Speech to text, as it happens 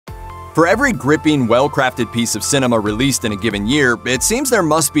For every gripping, well-crafted piece of cinema released in a given year, it seems there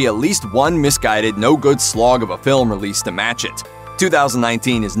must be at least one misguided, no-good slog of a film released to match it.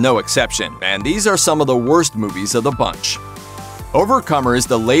 2019 is no exception, and these are some of the worst movies of the bunch. Overcomer is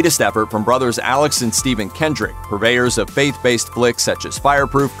the latest effort from brothers Alex and Stephen Kendrick, purveyors of faith-based flicks such as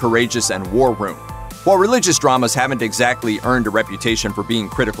Fireproof, Courageous, and War Room. While religious dramas haven't exactly earned a reputation for being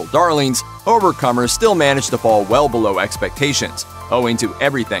critical darlings, Overcomer still managed to fall well below expectations, owing to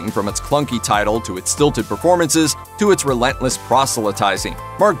everything from its clunky title to its stilted performances to its relentless proselytizing.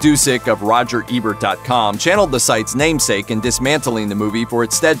 Mark Dusick of RogerEbert.com channeled the site's namesake in dismantling the movie for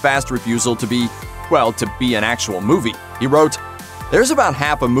its steadfast refusal to be an actual movie. He wrote, "There's about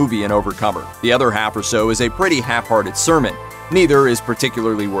half a movie in Overcomer. The other half or so is a pretty half-hearted sermon. Neither is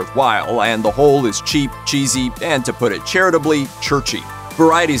particularly worthwhile, and the whole is cheap, cheesy, and to put it charitably, churchy."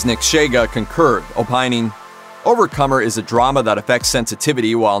 Variety's Nick Shaga concurred, opining, "Overcomer is a drama that affects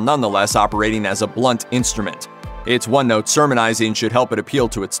sensitivity while nonetheless operating as a blunt instrument. Its one-note sermonizing should help it appeal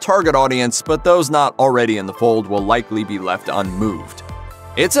to its target audience, but those not already in the fold will likely be left unmoved."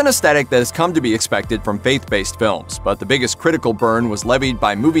 It's an aesthetic that has come to be expected from faith-based films, but the biggest critical burn was levied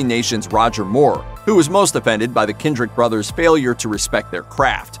by Movie Nation's Roger Moore, who was most offended by the Kendrick brothers' failure to respect their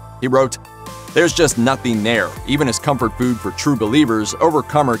craft. He wrote, "There's just nothing there. Even as comfort food for true believers,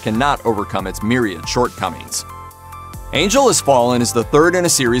 Overcomer cannot overcome its myriad shortcomings." Angel Has Fallen is the third in a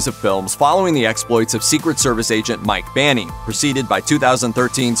series of films following the exploits of Secret Service agent Mike Banning, preceded by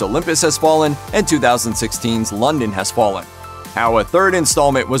 2013's Olympus Has Fallen and 2016's London Has Fallen. How a third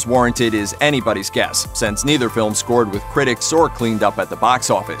installment was warranted is anybody's guess, since neither film scored with critics or cleaned up at the box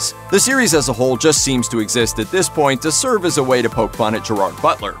office. The series as a whole just seems to exist at this point to serve as a way to poke fun at Gerard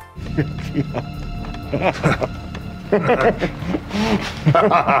Butler.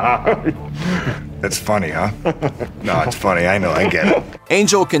 That's funny, huh? No, it's funny. I know. I get it.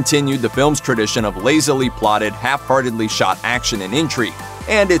 Angel continued the film's tradition of lazily plotted, half-heartedly shot action and intrigue,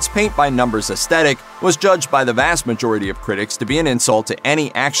 and its paint-by-numbers aesthetic was judged by the vast majority of critics to be an insult to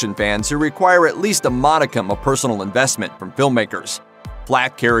any action fans who require at least a modicum of personal investment from filmmakers.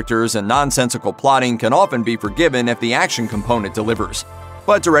 Flat characters and nonsensical plotting can often be forgiven if the action component delivers.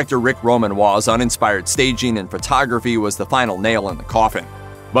 But director Rick Romanoir's uninspired staging and photography was the final nail in the coffin.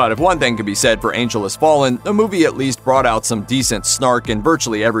 But if one thing can be said for Angel Has Fallen, the movie at least brought out some decent snark in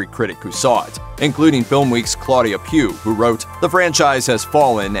virtually every critic who saw it, including Film Week's Claudia Pugh, who wrote, "The franchise has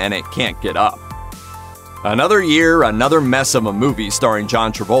fallen and it can't get up." Another year, another mess of a movie starring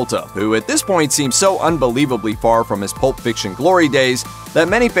John Travolta, who at this point seems so unbelievably far from his Pulp Fiction glory days that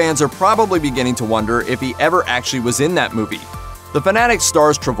many fans are probably beginning to wonder if he ever actually was in that movie. The Fanatic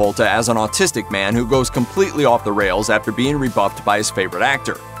stars Travolta as an autistic man who goes completely off the rails after being rebuffed by his favorite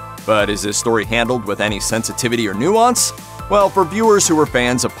actor. But is this story handled with any sensitivity or nuance? Well, for viewers who were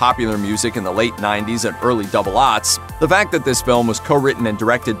fans of popular music in the late 90s and early double aughts, the fact that this film was co-written and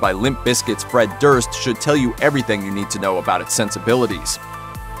directed by Limp Bizkit's Fred Durst should tell you everything you need to know about its sensibilities.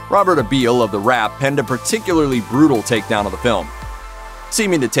 Robert Abeel of The Rap penned a particularly brutal takedown of the film,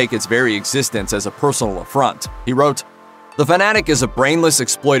 seeming to take its very existence as a personal affront. He wrote, "The Fanatic is a brainless,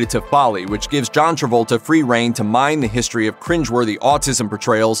 exploitative folly which gives John Travolta free rein to mine the history of cringeworthy autism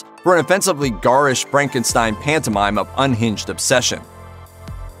portrayals for an offensively garish Frankenstein pantomime of unhinged obsession."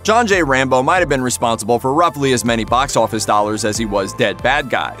 John J. Rambo might have been responsible for roughly as many box office dollars as he was dead bad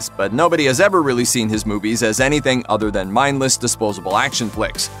guys, but nobody has ever really seen his movies as anything other than mindless, disposable action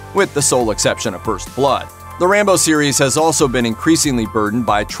flicks, with the sole exception of First Blood. The Rambo series has also been increasingly burdened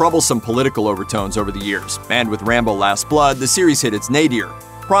by troublesome political overtones over the years, and with Rambo Last Blood, the series hit its nadir,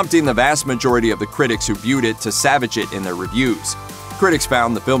 prompting the vast majority of the critics who viewed it to savage it in their reviews. Critics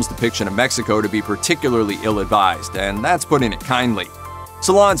found the film's depiction of Mexico to be particularly ill-advised, and that's putting it kindly.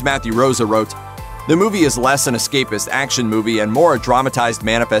 Salon's Matthew Rosa wrote, "The movie is less an escapist action movie and more a dramatized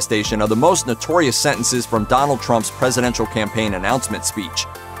manifestation of the most notorious sentences from Donald Trump's presidential campaign announcement speech.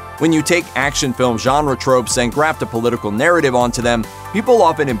 When you take action film genre tropes and graft a political narrative onto them, people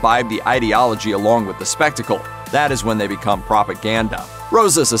often imbibe the ideology along with the spectacle. That is when they become propaganda."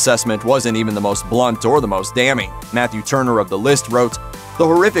 Rosa's assessment wasn't even the most blunt or the most damning. Matthew Turner of The List wrote, "The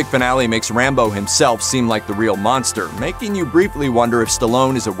horrific finale makes Rambo himself seem like the real monster, making you briefly wonder if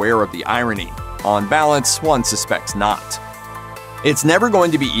Stallone is aware of the irony. On balance, one suspects not." It's never going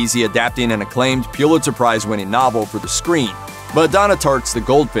to be easy adapting an acclaimed Pulitzer Prize-winning novel for the screen, but Donna Tartt's The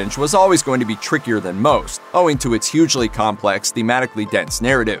Goldfinch was always going to be trickier than most, owing to its hugely complex, thematically dense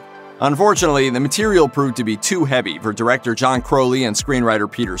narrative. Unfortunately, the material proved to be too heavy for director John Crowley and screenwriter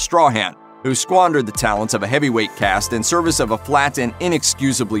Peter Strahan, who squandered the talents of a heavyweight cast in service of a flat and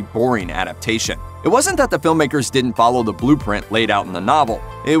inexcusably boring adaptation. It wasn't that the filmmakers didn't follow the blueprint laid out in the novel,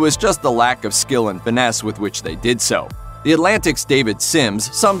 it was just the lack of skill and finesse with which they did so. The Atlantic's David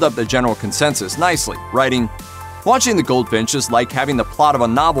Sims summed up the general consensus nicely, writing, "Watching The Goldfinch is like having the plot of a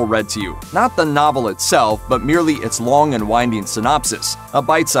novel read to you, not the novel itself, but merely its long and winding synopsis, a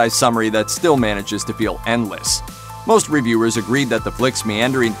bite-sized summary that still manages to feel endless." Most reviewers agreed that the flick's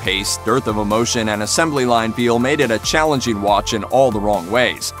meandering pace, dearth of emotion, and assembly line feel made it a challenging watch in all the wrong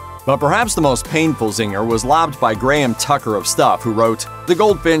ways. But perhaps the most painful zinger was lobbed by Graham Tucker of Stuff, who wrote, "The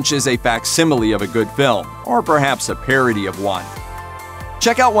Goldfinch is a facsimile of a good film, or perhaps a parody of one."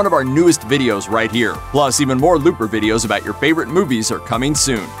 Check out one of our newest videos right here. Plus, even more Looper videos about your favorite movies are coming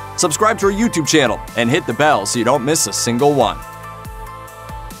soon. Subscribe to our YouTube channel and hit the bell so you don't miss a single one.